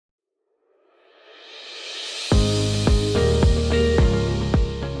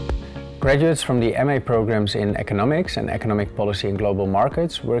Graduates from the MA programs in economics and economic policy and global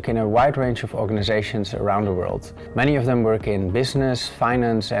markets work in a wide range of organizations around the world. Many of them work in business,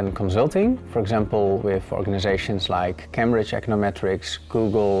 finance and consulting, for example with organizations like Cambridge Econometrics,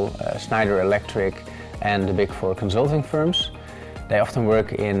 Google, Schneider Electric and the Big Four consulting firms. They often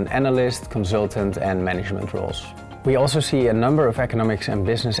work in analyst, consultant and management roles. We also see a number of economics and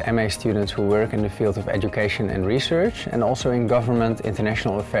business MA students who work in the field of education and research and also in government,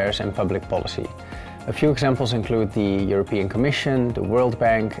 international affairs and public policy. A few examples include the European Commission, the World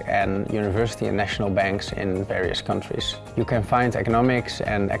Bank and university and national banks in various countries. You can find economics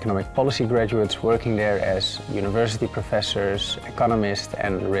and economic policy graduates working there as university professors, economists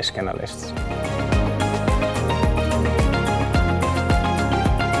and risk analysts.